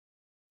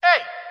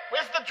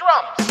where's the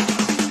drums?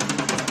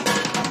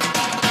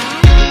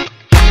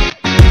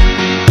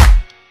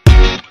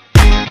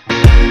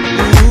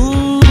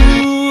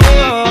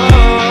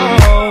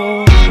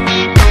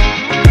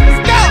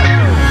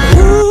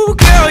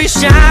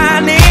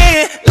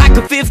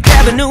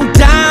 Avenue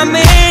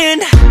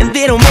diamond, and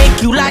they don't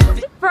make you like.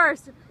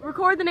 First,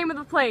 record the name of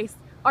the place,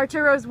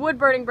 Arturo's Wood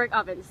Burning Brick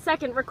Oven.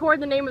 Second,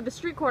 record the name of the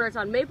street corner it's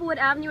on, Maplewood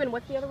Avenue, and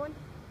what's the other one?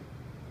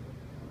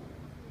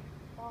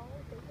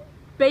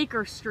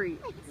 Baker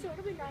Street.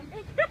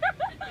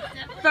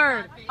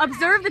 Third,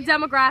 observe the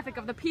demographic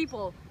of the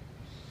people.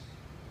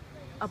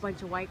 A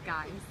bunch of white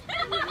guys.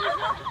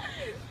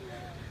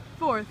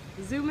 Fourth,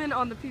 zoom in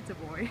on the pizza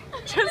boy.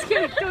 Just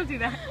kidding, don't do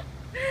that.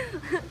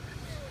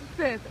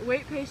 Fifth,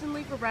 wait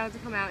patiently for Brown to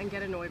come out and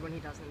get annoyed when he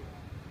doesn't.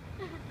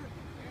 Where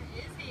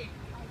is he?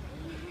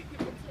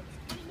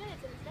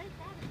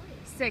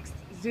 Sixth,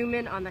 zoom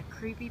in on the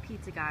creepy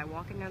pizza guy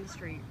walking down the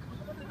street.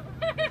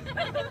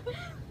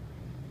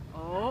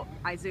 Oh,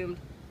 I zoomed.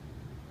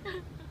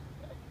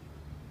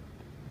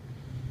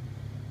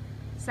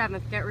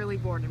 Seventh, get really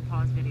bored and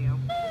pause video.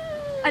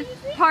 And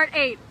part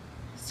 8,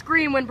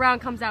 scream when Brown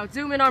comes out.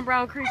 Zoom in on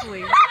Brown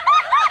creepily.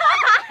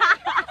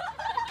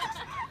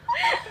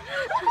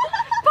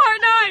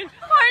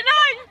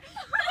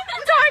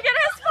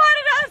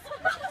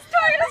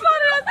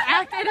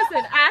 Act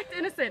innocent, act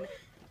innocent,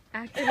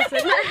 act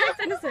innocent,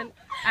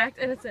 act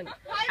innocent,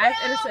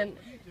 act innocent,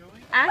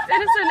 act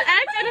innocent,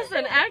 act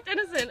innocent, act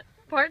innocent.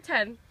 Part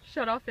 10,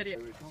 shut off video.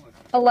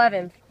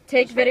 11th,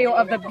 take video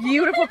of the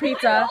beautiful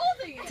pizza,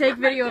 take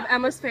video of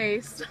Emma's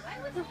face,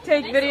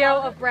 take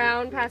video of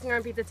Brown passing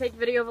around pizza, take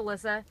video of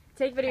Alyssa,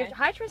 take video,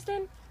 hi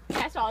Tristan.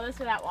 I swallow this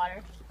without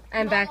water.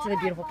 And back to the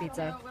beautiful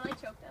pizza.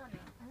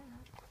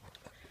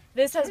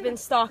 This has been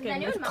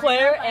Stalking with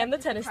Claire and the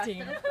tennis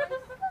team.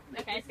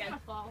 That guy's gonna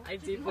fall. I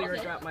deeply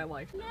regret my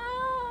life.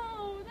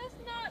 No, that's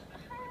not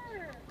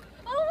her.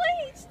 Oh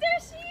wait, there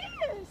she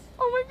is.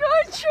 Oh my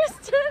god,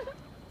 Tristan!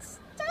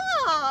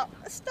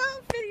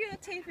 Stop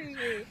videotaping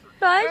me.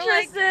 Bye, or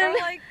Tristan!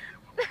 Like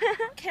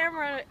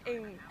camera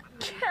aiming.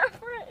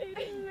 Camera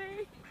aiding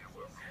me.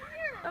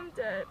 I'm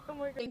dead. Oh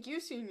my god. Thank you,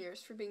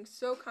 seniors, for being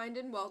so kind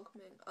and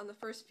welcoming on the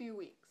first few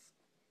weeks.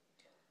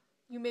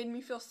 You made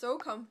me feel so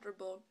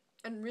comfortable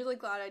and really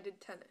glad I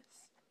did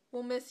tennis.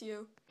 We'll miss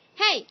you.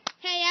 Hey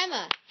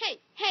Emma. Hey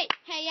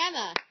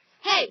Emma.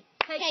 Hey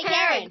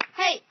Karen.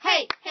 Hey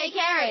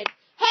Karen.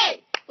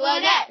 Hey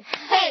Lynette.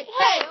 Hey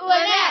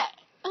Lynette.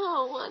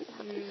 Oh, one.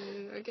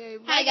 Okay.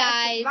 Hi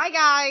guys. Bye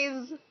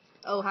guys.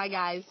 Oh, hi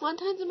guys.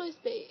 Wonton's in my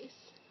space.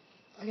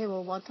 Okay,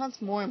 well,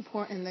 Wonton's more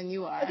important than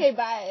you are. Okay,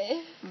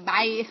 bye.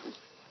 Bye.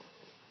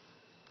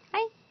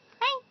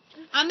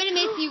 I'm gonna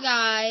miss you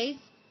guys.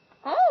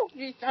 Oh,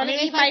 I'm gonna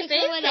miss my sister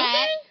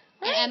Lynette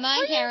and Emma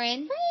and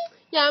Karen.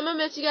 Yeah, I'm gonna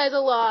miss you guys a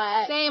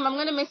lot. Same. I'm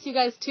gonna miss you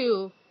guys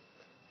too.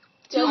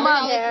 2 Only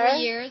months. 3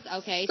 years.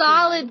 Okay.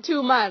 Solid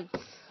 2 months.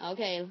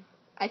 Okay.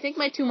 I think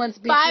my 2 months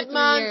beats 5 3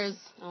 months. years.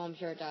 Oh, I'm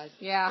sure it does.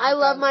 Yeah. I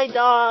love my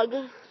dog.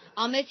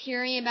 I'll miss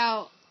hearing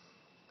about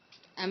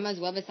Emma's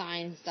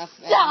webassign stuff.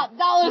 Stop.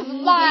 That was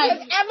mine.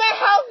 Emma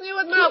helped me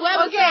with my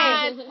website.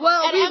 Okay.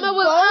 Well, And Emma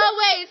will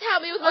always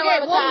help me with my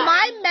website. well,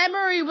 my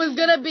memory was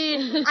gonna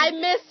be I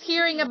missed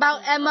hearing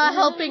about Emma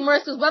helping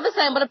Marissa's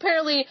website, but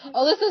apparently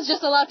Alyssa's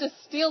just allowed to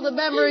steal the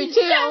memory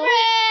too.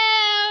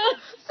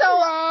 So,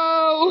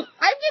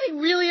 I'm getting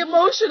really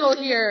emotional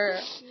here.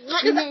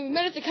 We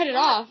might have to cut it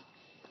off.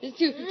 The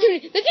tears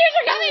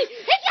are coming!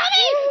 It's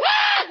coming!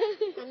 Ah!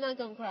 I'm not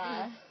gonna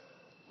cry.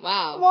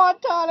 Wow.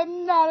 Wonton,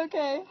 I'm not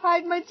okay.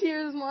 Hide my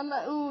tears, Mom.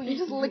 Ooh, you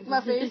just licked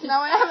my face.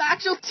 Now I have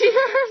actual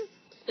tears.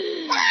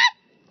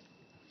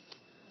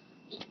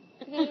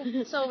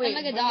 So wait.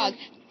 I'm like a dog.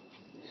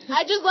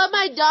 I just love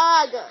my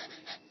dog.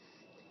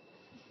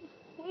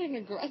 What an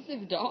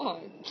aggressive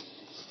dog.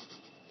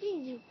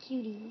 He's a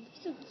cutie.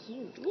 He's so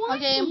cute.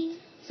 Okay,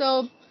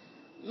 so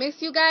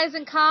miss you guys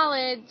in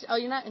college. Oh,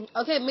 you're not in.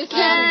 Okay, miss you.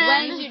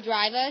 When did you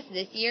drive us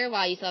this year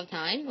while you still have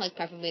time? Like,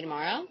 preferably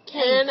tomorrow?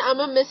 Ken, I'm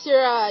gonna miss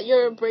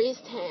your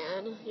brace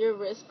tan. Your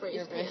wrist brace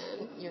Your tan.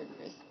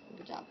 wrist.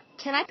 Good job.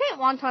 Can I paint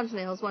Wonton's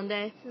nails one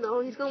day?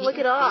 No, he's gonna lick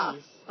it off.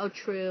 Oh,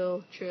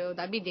 true.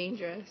 That'd be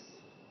dangerous.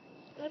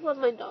 I love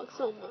my dog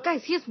so much.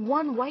 Guys, he has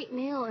one white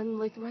nail and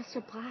like the rest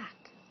are black.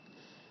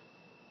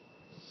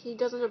 He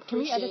doesn't appreciate Can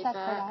we edit that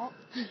that. part out?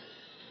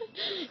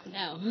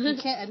 No. You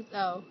can't edit.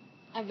 Oh.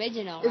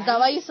 Original, Is that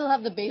why you still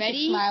have the basic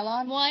Ready? smile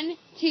on? 1,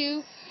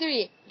 2,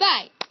 3.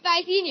 Bye.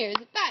 Bye, seniors.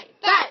 Bye.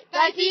 Bye.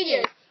 Bye,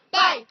 seniors.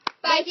 Bye.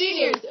 Bye,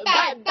 seniors.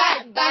 Bye.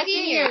 Bye. Bye,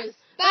 seniors.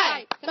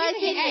 Bye. Bye,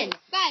 seniors.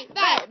 Bye.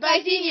 Bye.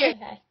 Bye, seniors.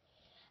 Okay.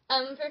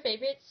 For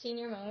favorite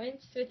senior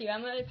moments with you,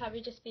 Emma, it would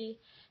probably just be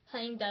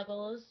playing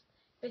doubles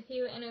with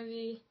you, and it would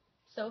be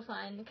so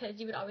fun because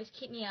you would always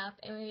keep me up,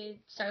 and we would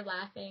start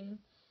laughing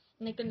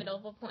in like the middle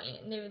of a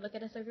point, and they would look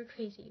at us like we're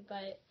crazy,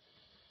 but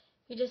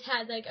we just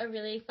had like a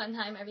really fun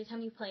time every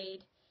time we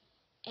played,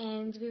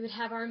 and we would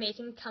have our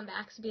amazing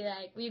comebacks. Be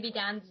like we'd be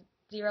down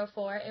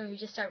 0-4, and we would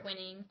just start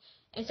winning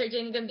and start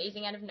doing like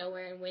amazing out of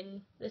nowhere and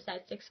win the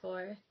set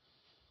 6-4.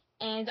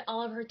 and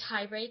all of her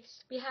tie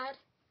breaks we had.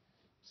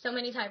 So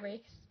many tie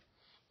breaks.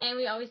 And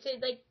we always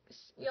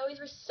we always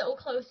were so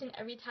close in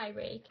every tie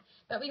break.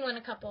 But we won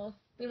a couple.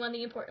 We won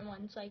the important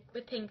ones, like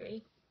with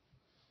Pingree.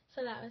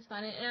 So that was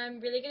fun. And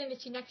I'm really going to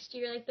miss you next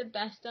year, like the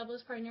best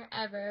doubles partner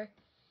ever.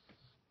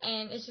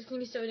 And it's just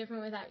going to be so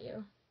different without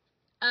you.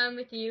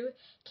 With you,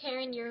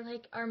 Karen, you're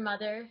like our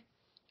mother.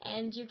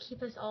 And you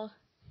keep us all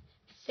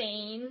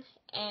sane.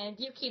 And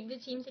you keep the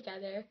team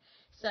together.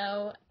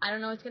 So I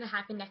don't know what's going to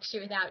happen next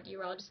year without you.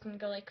 We're all just going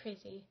to go like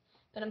crazy.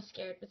 But I'm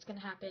scared what's going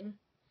to happen.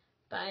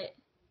 But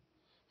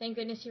thank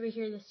goodness you were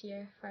here this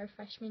year for our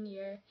freshman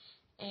year.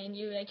 And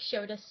you like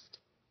showed us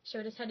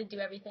how to do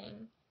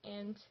everything.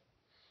 And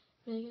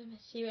I'm really going to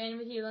miss you. And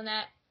with you,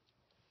 Lynette,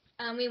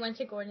 we went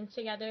to Gordon's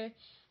together.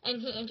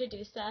 And he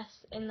introduced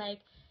us. And like,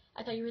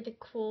 I thought you were the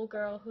cool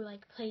girl who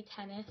like played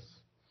tennis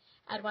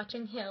at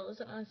Watching Hills.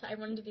 And I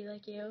wanted to be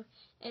like you.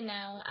 And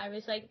now I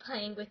was like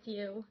playing with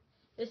you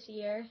this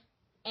year.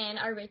 And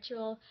our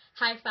ritual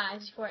high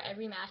fives before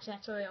every match. And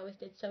that's what we always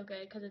did so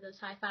good because of those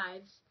high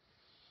fives.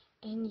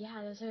 And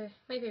yeah, those are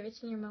my favorite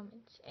senior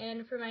moments.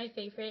 And for my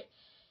favorite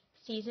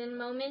season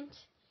moment,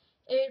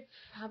 it would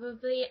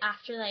probably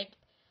after like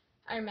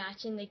our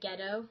match in the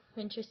ghetto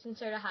when Tristan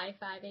started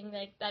high-fiving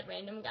like that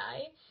random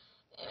guy.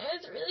 And it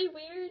was really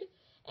weird.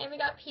 And we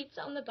got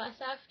pizza on the bus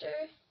after.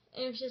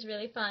 And it was just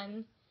really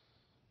fun.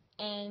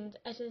 And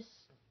I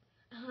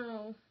don't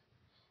know.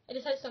 I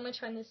just had so much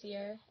fun this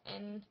year.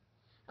 And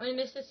I'm going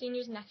to miss the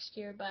seniors next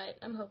year, but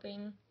I'm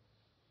hoping,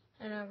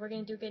 I don't know, we're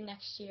going to do good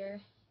next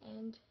year.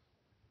 And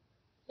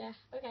yeah,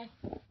 okay.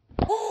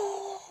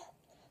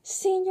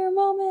 Senior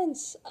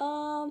moments.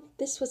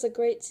 This was a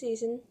great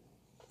season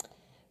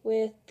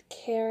with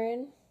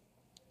Karen,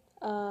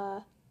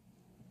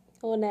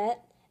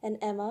 Lynette, and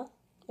Emma.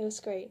 It was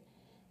great.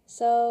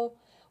 So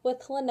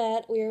with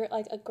Lynette, we were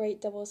like a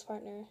great doubles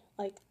partner,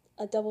 like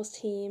a doubles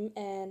team,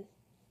 and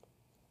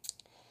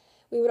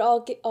we would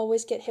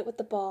always get hit with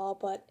the ball,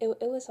 but it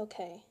was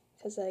okay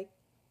because like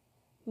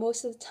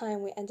most of the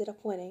time we ended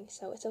up winning,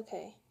 so it's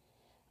okay.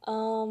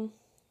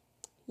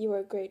 You were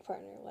a great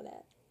partner,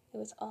 Lynette. It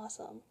was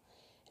awesome.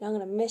 And I'm going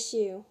to miss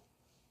you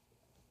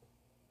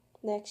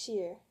next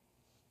year.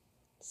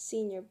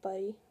 Senior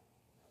buddy.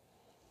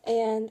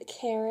 And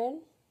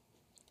Karen,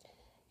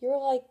 you're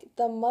like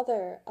the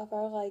mother of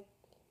our like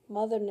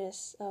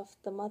motherness of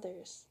the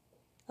mothers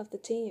of the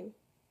team.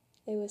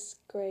 It was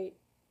great.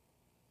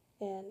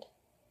 And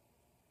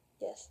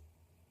yes,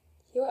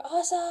 you were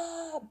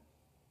awesome.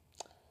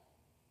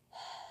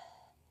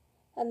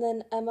 And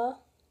then Emma,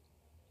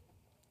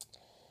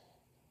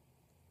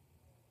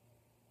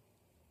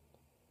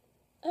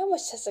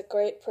 Emma's just a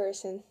great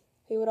person.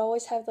 We would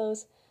always have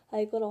those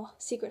like little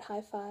secret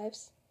high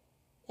fives,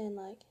 and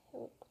like it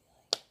would be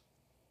like,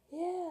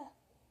 yeah,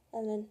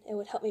 and then it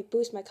would help me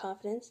boost my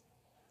confidence.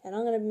 And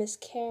I'm gonna miss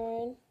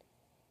Karen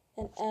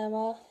and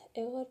Emma.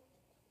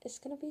 It's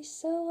gonna be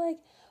so like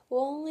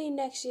lonely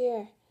next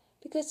year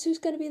because who's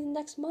gonna be the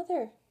next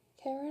mother?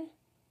 Karen?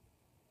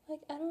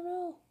 Like I don't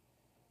know.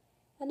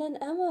 And then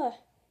Emma,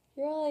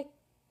 you're like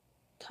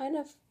kind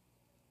of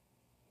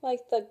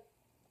like the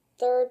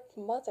third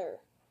mother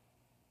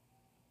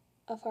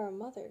of our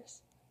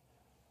mothers.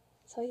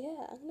 So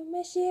yeah, I'm gonna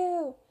miss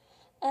you.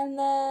 And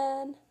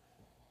then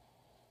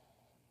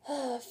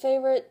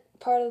favorite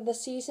part of the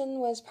season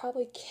was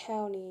probably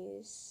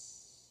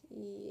counties.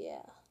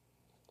 Yeah,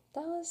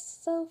 that was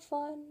so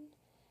fun.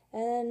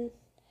 And then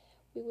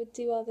we would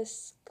do all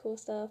this cool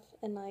stuff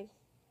and like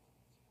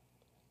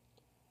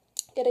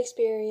get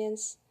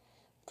experience,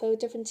 play with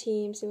different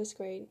teams. It was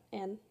great.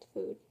 And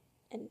food,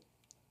 and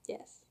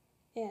yes,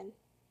 and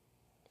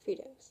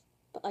Fritos.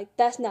 But like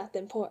that's not the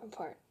important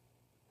part.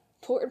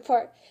 Important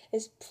part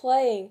is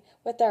playing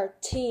with our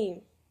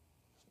team.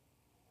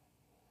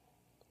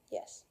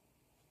 Yes.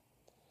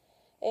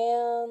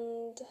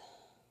 And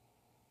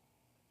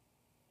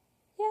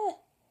yeah,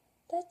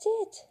 that's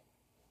it.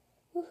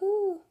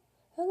 Woohoo!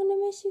 I'm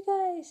gonna miss you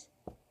guys.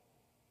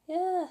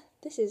 Yeah,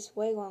 this is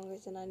way longer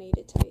than I need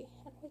it to be.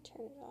 How do I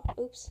turn it off?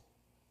 Oops.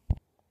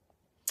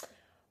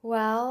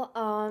 Well,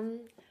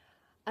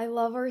 I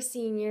love our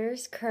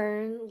seniors,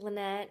 Kern,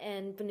 Lynette,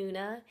 and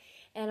Benuna,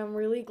 and I'm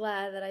really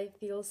glad that I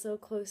feel so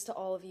close to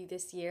all of you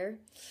this year.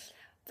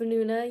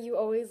 Benuna, you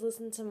always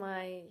listen to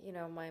my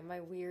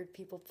weird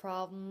people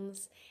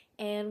problems,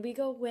 and we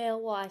go whale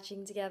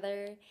watching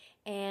together,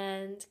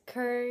 and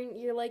Kern,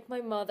 you're like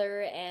my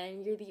mother,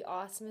 and you're the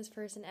awesomest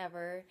person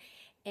ever,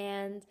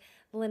 and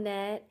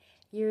Lynette,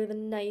 you're the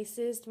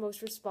nicest,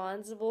 most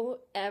responsible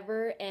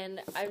ever, and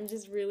I'm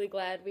just really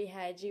glad we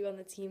had you on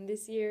the team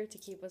this year to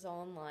keep us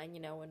all in line,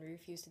 when we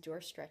refused to do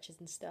our stretches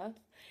and stuff.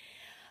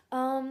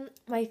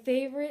 My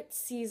favorite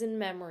season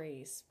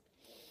memories.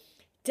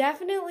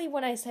 Definitely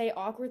when I say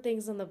awkward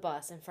things on the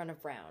bus in front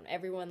of Brown.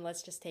 Everyone,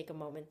 let's just take a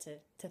moment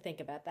to think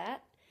about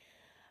that.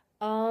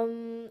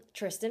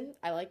 Tristan.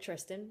 I like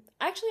Tristan.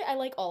 Actually, I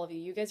like all of you.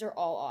 You guys are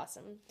all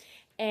awesome.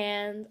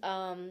 And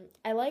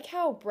I like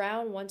how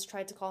Brown once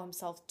tried to call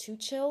himself Two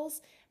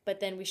Chills, but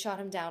then we shot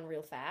him down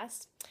real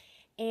fast.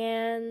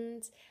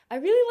 And I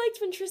really liked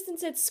when Tristan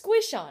said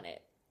squish on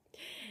it.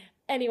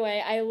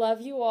 Anyway, I love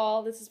you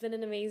all. This has been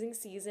an amazing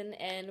season,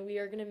 and we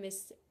are going to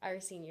miss our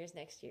seniors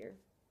next year.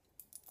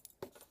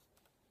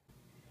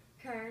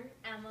 Kern,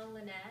 Emma,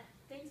 Lynette.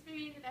 Thanks for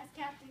being the best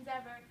captains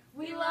ever.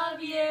 We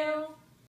love you.